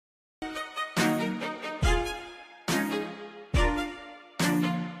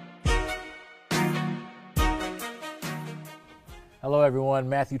Hello, everyone.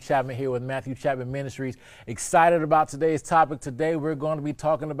 Matthew Chapman here with Matthew Chapman Ministries. Excited about today's topic. Today, we're going to be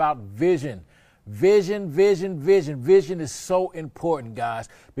talking about vision. Vision. Vision is so important, guys,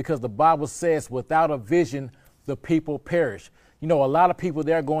 because the Bible says without a vision, the people perish. You know, a lot of people,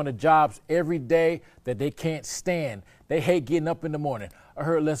 they're going to jobs every day that they can't stand. They hate getting up in the morning. I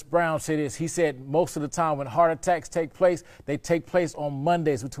heard Les Brown say this. He said most of the time when heart attacks take place, they take place on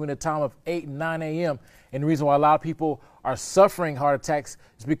Mondays between the time of 8 and 9 a.m. And the reason why a lot of people are suffering heart attacks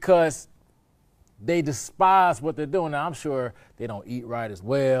is because they despise what they're doing. Now, I'm sure they don't eat right as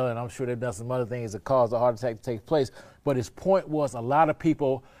well, and I'm sure they've done some other things that cause the heart attack to take place. But his point was a lot of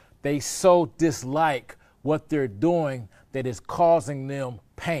people, they so dislike what they're doing that is causing them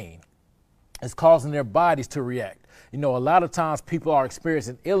pain. It's causing their bodies to react. You know, a lot of times people are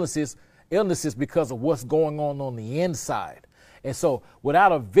experiencing illnesses because of what's going on the inside. And so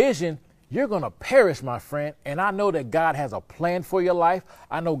without a vision, you're going to perish, my friend. And I know that God has a plan for your life.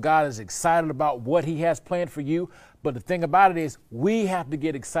 I know God is excited about what he has planned for you. But the thing about it is we have to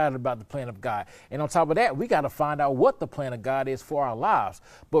get excited about the plan of God. And on top of that, we got to find out what the plan of God is for our lives.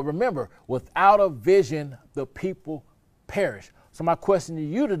 But remember, without a vision, the people perish. So my question to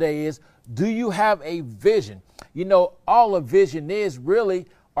you today is, do you have a vision? You know, all a vision is really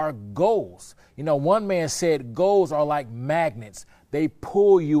are goals. You know, one man said goals are like magnets. They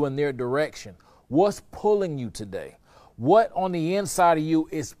pull you in their direction. What's pulling you today? What on the inside of you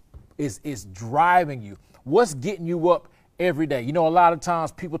is driving you? What's getting you up every day? You know, a lot of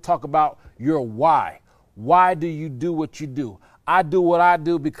times people talk about your why. Why do you do what you do? I do what I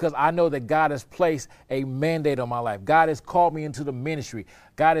do because I know that God has placed a mandate on my life. God has called me into the ministry.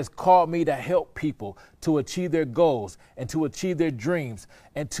 God has called me to help people to achieve their goals and to achieve their dreams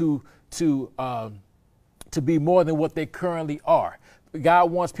and to be more than what they currently are.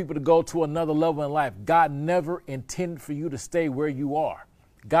 God wants people to go to another level in life. God never intended for you to stay where you are.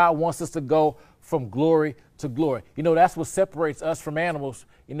 God wants us to go from glory to glory. You know, that's what separates us from animals.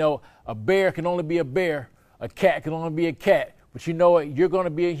 You know, a bear can only be a bear. A cat can only be a cat. But you know what? You're going to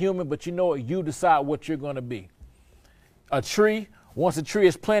be a human, but you know what? You decide what you're going to be. A tree, once a tree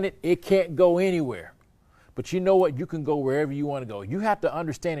is planted, it can't go anywhere. But you know what? You can go wherever you want to go. You have to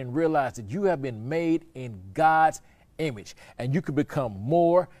understand and realize that you have been made in God's image, and you can become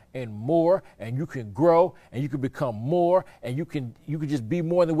more and more, and you can grow, and you can become more, and you can just be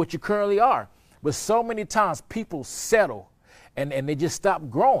more than what you currently are. But so many times people settle and they just stop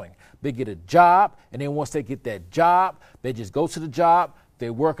growing. They get a job, and then once they get that job, they just go to the job, they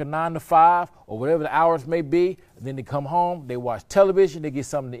work a 9 to 5 or whatever the hours may be, and then they come home, they watch television, they get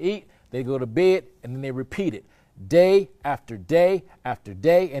something to eat, they go to bed, and then they repeat it day after day after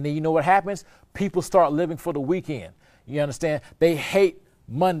day. And then you know what happens? People start living for the weekend. You understand? They hate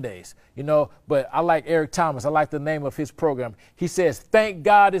Mondays, you know, but I like Eric Thomas. I like the name of his program. He says, thank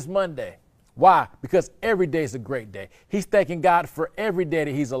God it's Monday. Why? Because every day is a great day. He's thanking God for every day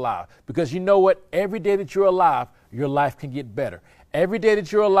that he's alive. Because you know what? Every day that you're alive, your life can get better. Every day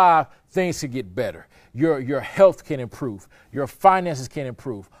that you're alive, things can get better. Your health can improve. Your finances can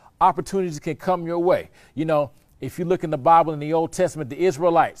improve. Opportunities can come your way. You know, if you look in the Bible in the Old Testament, the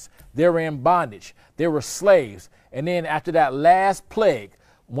Israelites, they were in bondage. They were slaves. And then after that last plague,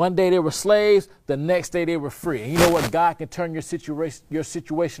 one day they were slaves, the next day they were free. And you know what? God can turn your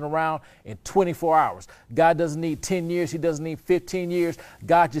situation around in 24 hours. God doesn't need 10 years. He doesn't need 15 years.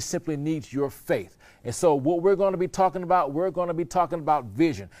 God just simply needs your faith. And so what we're going to be talking about, we're going to be talking about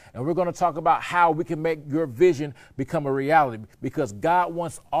vision. And we're going to talk about how we can make your vision become a reality, because God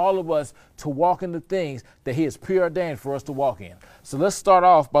wants all of us to walk in the things that he has preordained for us to walk in. So let's start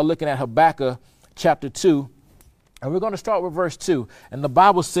off by looking at Habakkuk chapter 2. And we're going to start with verse 2. And the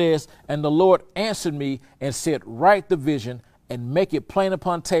Bible says, and the Lord answered me and said, write the vision and make it plain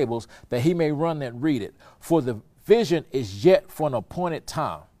upon tables, that he may run that read it. For the vision is yet for an appointed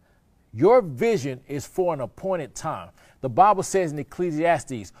time. Your vision is for an appointed time. The Bible says in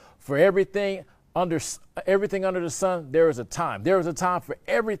Ecclesiastes, for everything under the sun, there is a time. There is a time for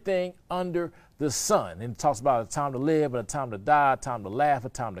everything under the sun. And it talks about a time to live, and a time to die, a time to laugh, a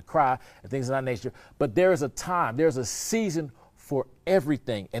time to cry, and things of that nature. But there is a time, there's a season for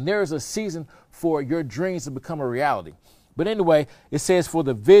everything. And there is a season for your dreams to become a reality. But anyway, it says, for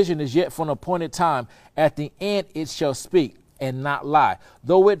the vision is yet for an appointed time. At the end it shall speak and not lie.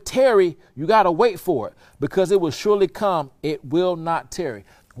 Though it tarry, you got to wait for it, because it will surely come. It will not tarry.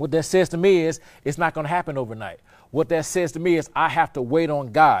 What that says to me is it's not going to happen overnight. What that says to me is I have to wait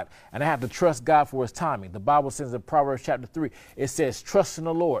on God, and I have to trust God for his timing. The Bible says in Proverbs chapter 3, it says, trust in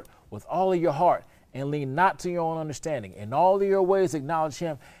the Lord with all of your heart and lean not to your own understanding. In all of your ways acknowledge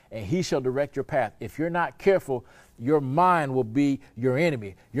him, and he shall direct your path. If you're not careful, your mind will be your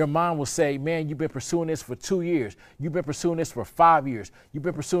enemy. Your mind will say, man, you've been pursuing this for 2 years. You've been pursuing this for 5 years. You've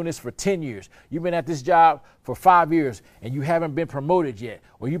been pursuing this for 10 years. You've been at this job for 5 years and you haven't been promoted yet.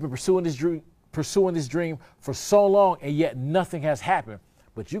 Or you've been pursuing this dream for so long and yet nothing has happened.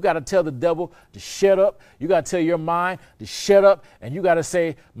 But you got to tell the devil to shut up. You got to tell your mind to shut up. And you got to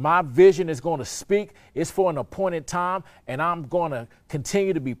say, my vision is going to speak. It's for an appointed time. And I'm going to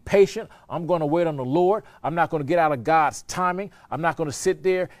continue to be patient. I'm going to wait on the Lord. I'm not going to get out of God's timing. I'm not going to sit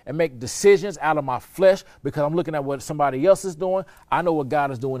there and make decisions out of my flesh because I'm looking at what somebody else is doing. I know what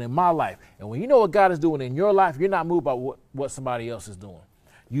God is doing in my life. And when you know what God is doing in your life, you're not moved by what somebody else is doing.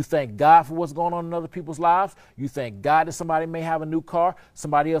 You thank God for what's going on in other people's lives. You thank God that somebody may have a new car.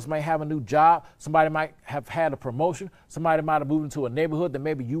 Somebody else may have a new job. Somebody might have had a promotion. Somebody might have moved into a neighborhood that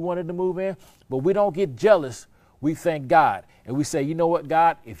maybe you wanted to move in. But we don't get jealous. We thank God. And we say, you know what,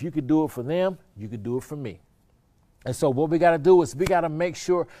 God, if you could do it for them, you could do it for me. And so what we got to do is we got to make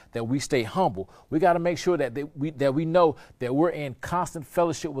sure that we stay humble. We got to make sure that we know that we're in constant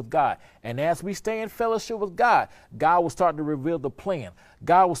fellowship with God. And as we stay in fellowship with God, God will start to reveal the plan.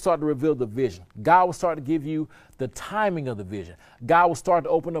 God will start to reveal the vision. God will start to give you the timing of the vision. God will start to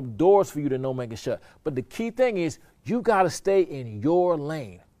open up doors for you that no man can shut. But the key thing is you got to stay in your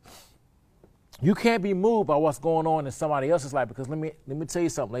lane. You can't be moved by what's going on in somebody else's life because let me tell you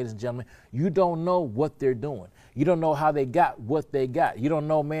something, ladies and gentlemen. You don't know what they're doing. You don't know how they got what they got. You don't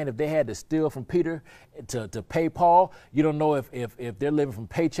know, man, if they had to steal from Peter to pay Paul. You don't know if they're living from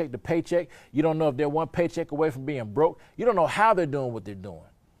paycheck to paycheck. You don't know if they're one paycheck away from being broke. You don't know how they're doing what they're doing.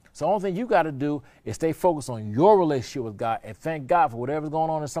 So the only thing you got to do is stay focused on your relationship with God and thank God for whatever's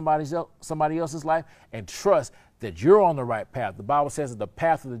going on in somebody else's life and trust that you're on the right path. The Bible says that the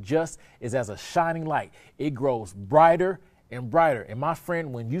path of the just is as a shining light. It grows brighter and brighter. And my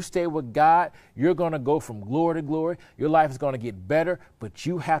friend, when you stay with God, you're going to go from glory to glory. Your life is going to get better, but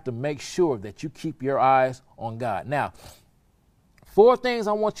you have to make sure that you keep your eyes on God. Now, 4 things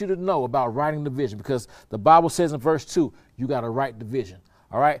I want you to know about writing the vision, because the Bible says in verse 2, you got to write the vision.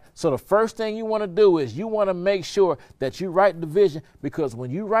 All right. So the first thing you want to do is you want to make sure that you write the vision, because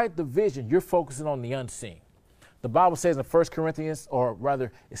when you write the vision, you're focusing on the unseen. The Bible says in 1 Corinthians, or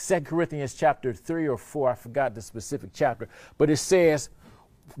rather 2 Corinthians chapter 3 or 4, I forgot the specific chapter, but it says,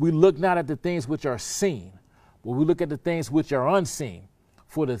 we look not at the things which are seen, but we look at the things which are unseen.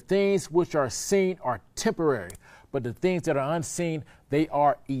 For the things which are seen are temporary, but the things that are unseen, they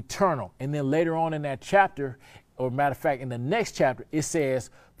are eternal. And then later on in that chapter, or matter of fact, in the next chapter, it says,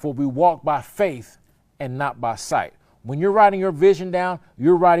 for we walk by faith and not by sight. When you're writing your vision down,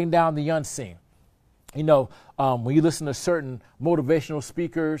 you're writing down the unseen. You know, when you listen to certain motivational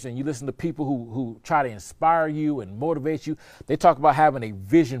speakers and you listen to people who try to inspire you and motivate you, they talk about having a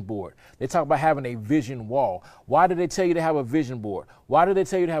vision board. They talk about having a vision wall. Why do they tell you to have a vision board? Why do they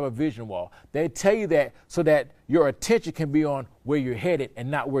tell you to have a vision wall? They tell you that so that your attention can be on where you're headed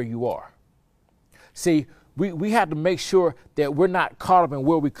and not where you are. See, we have to make sure that we're not caught up in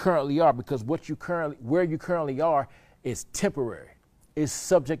where we currently are, because where you currently are is temporary. Is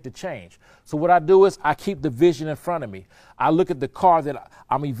subject to change. So what I do is I keep the vision in front of me. I look at the car that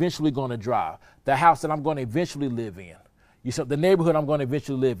I'm eventually going to drive, the house that I'm going to eventually live in, the neighborhood I'm going to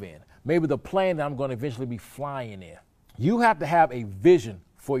eventually live in, maybe the plane that I'm going to eventually be flying in. You have to have a vision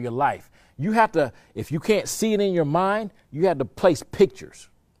for your life. You have to, if you can't see it in your mind, you have to place pictures.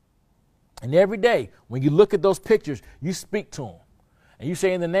 And every day when you look at those pictures, you speak to them. And you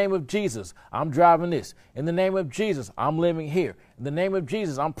say, in the name of Jesus, I'm driving this. In the name of Jesus, I'm living here. In the name of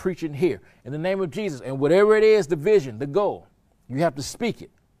Jesus, I'm preaching here. In the name of Jesus, and whatever it is, the vision, the goal, you have to speak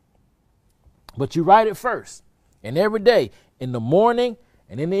it. But you write it first. And every day, in the morning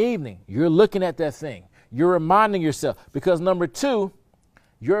and in the evening, you're looking at that thing. You're reminding yourself. Because number 2,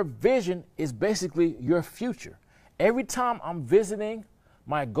 your vision is basically your future. Every time I'm visiting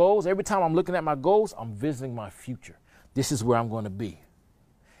my goals, every time I'm looking at my goals, I'm visiting my future. This is where I'm going to be.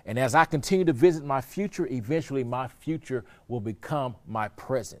 And as I continue to visit my future, eventually my future will become my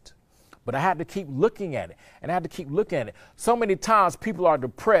present. But I had to keep looking at it, and I had to keep looking at it. So many times people are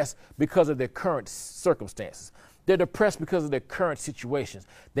depressed because of their current circumstances. They're depressed because of their current situations.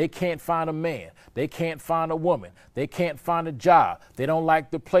 They can't find a man. They can't find a woman. They can't find a job. They don't like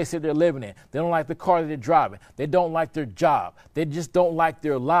the place that they're living in. They don't like the car that they're driving. They don't like their job. They just don't like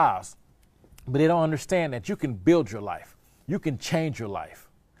their lives. But they don't understand that you can build your life. You can change your life.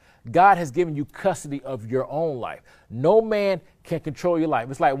 God has given you custody of your own life. No man can control your life.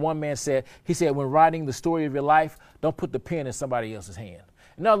 It's like one man said, he said, when writing the story of your life, don't put the pen in somebody else's hand.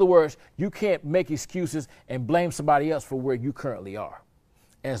 In other words, you can't make excuses and blame somebody else for where you currently are.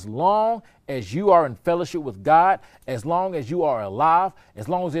 As long as you are in fellowship with God, as long as you are alive, as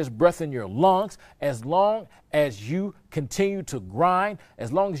long as there's breath in your lungs, as long as you continue to grind,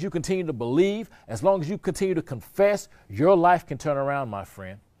 as long as you continue to believe, as long as you continue to confess, your life can turn around, my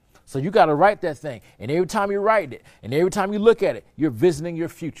friend. So you got to write that thing. And every time you write it, and every time you look at it, you're visiting your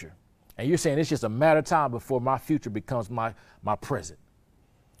future. And you're saying it's just a matter of time before my future becomes my present.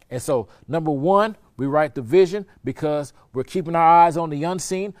 And so, number one, we write the vision because we're keeping our eyes on the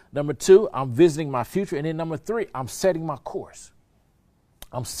unseen. Number two, I'm visiting my future. And then number three, I'm setting my course.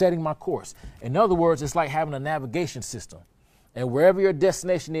 I'm setting my course. In other words, it's like having a navigation system. And wherever your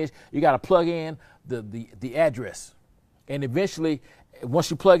destination is, you got to plug in the address. And eventually,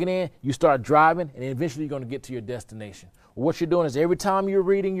 once you plug it in, you start driving, and eventually you're going to get to your destination. What you're doing is every time you're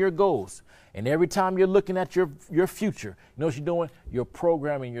reading your goals and every time you're looking at your future, you know what you're doing? You're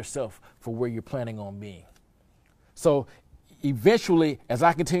programming yourself for where you're planning on being. So eventually, as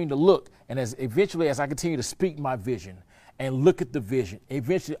I continue to look and as I continue to speak my vision and look at the vision,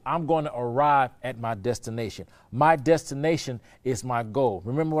 eventually I'm going to arrive at my destination. My destination is my goal.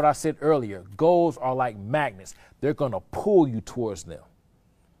 Remember what I said earlier, goals are like magnets. They're going to pull you towards them.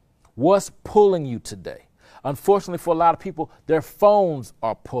 What's pulling you today? Unfortunately, for a lot of people, their phones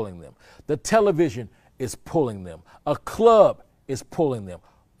are pulling them. The television is pulling them. A club is pulling them.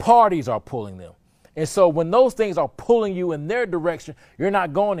 Parties are pulling them. And so when those things are pulling you in their direction, you're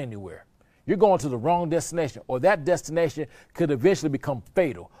not going anywhere. You're going to the wrong destination, or that destination could eventually become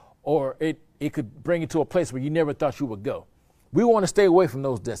fatal, or it could bring you to a place where you never thought you would go. We want to stay away from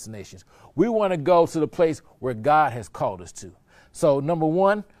those destinations. We want to go to the place where God has called us to. So number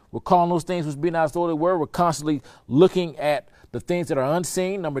one, we're calling those things which be not as though they were. We're constantly looking at the things that are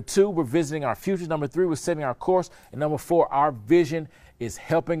unseen. Number two, we're visiting our futures. Number three, we're setting our course. And number four, our vision is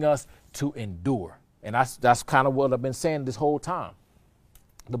helping us to endure. And that's kind of what I've been saying this whole time.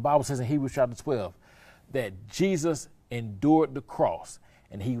 The Bible says in Hebrews chapter 12 that Jesus endured the cross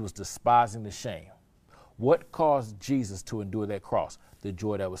and he was despising the shame. What caused Jesus to endure that cross? The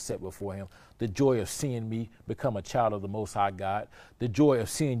joy that was set before him, the joy of seeing me become a child of the Most High God, the joy of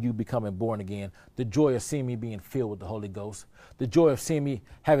seeing you becoming born again, the joy of seeing me being filled with the Holy Ghost, the joy of seeing me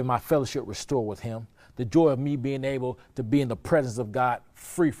having my fellowship restored with him, the joy of me being able to be in the presence of God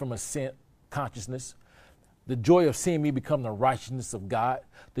free from a sin consciousness, the joy of seeing me become the righteousness of God,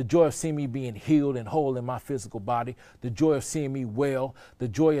 the joy of seeing me being healed and whole in my physical body, the joy of seeing me well, the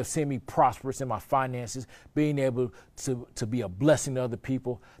joy of seeing me prosperous in my finances, being able to be a blessing to other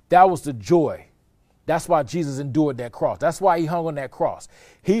people. That was the joy. That's why Jesus endured that cross. That's why he hung on that cross.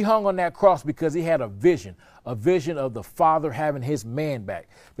 He hung on that cross because he had a vision of the Father having his man back,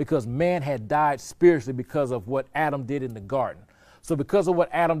 because man had died spiritually because of what Adam did in the garden. So because of what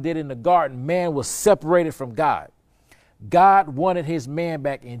Adam did in the garden, man was separated from God. God wanted his man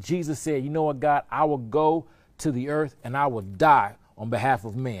back, and Jesus said, you know what, God, I will go to the earth and I will die on behalf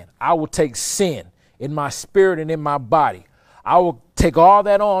of man. I will take sin in my spirit and in my body. I will take all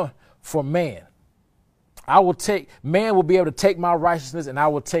that on for man. Man will be able to take my righteousness and I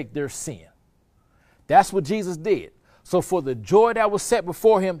will take their sin. That's what Jesus did. So for the joy that was set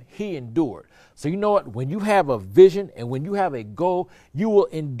before him, he endured. So you know what? When you have a vision and when you have a goal, you will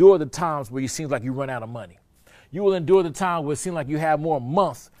endure the times where it seems like you run out of money. You will endure the time where it seems like you have more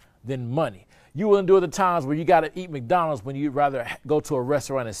months than money. You will endure the times where you got to eat McDonald's when you'd rather go to a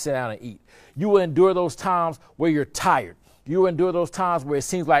restaurant and sit down and eat. You will endure those times where you're tired. You will endure those times where it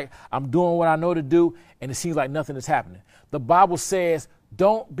seems like I'm doing what I know to do and it seems like nothing is happening. The Bible says,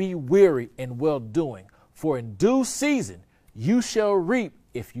 don't be weary in well doing, for in due season you shall reap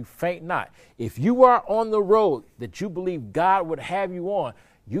if you faint not. If you are on the road that you believe God would have you on,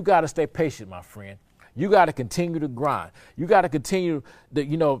 you got to stay patient, my friend. You got to continue to grind. You got to continue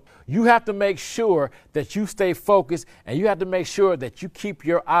you have to make sure that you stay focused, and you have to make sure that you keep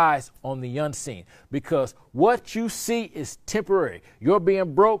your eyes on the unseen, because what you see is temporary. Your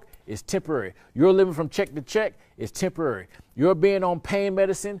being broke is temporary. You're living from check to check is temporary. You're being on pain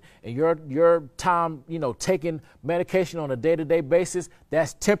medicine and your time, taking medication on a day-to-day basis,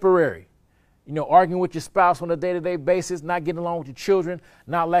 that's temporary. Arguing with your spouse on a day-to-day basis, not getting along with your children,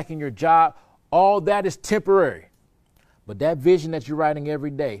 not liking your job, all that is temporary. But that vision that you're writing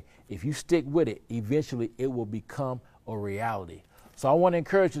every day, if you stick with it, eventually it will become a reality. So I want to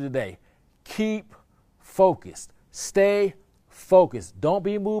encourage you today, keep focused, stay focused. Don't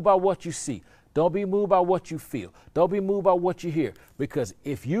be moved by what you see. Don't be moved by what you feel. Don't be moved by what you hear. Because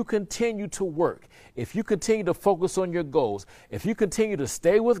if you continue to work, if you continue to focus on your goals, if you continue to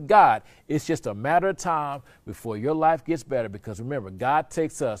stay with God, it's just a matter of time before your life gets better. Because remember, God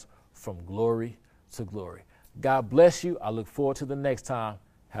takes us from glory to glory. God bless you. I look forward to the next time.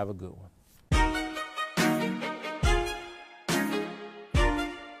 Have a good one.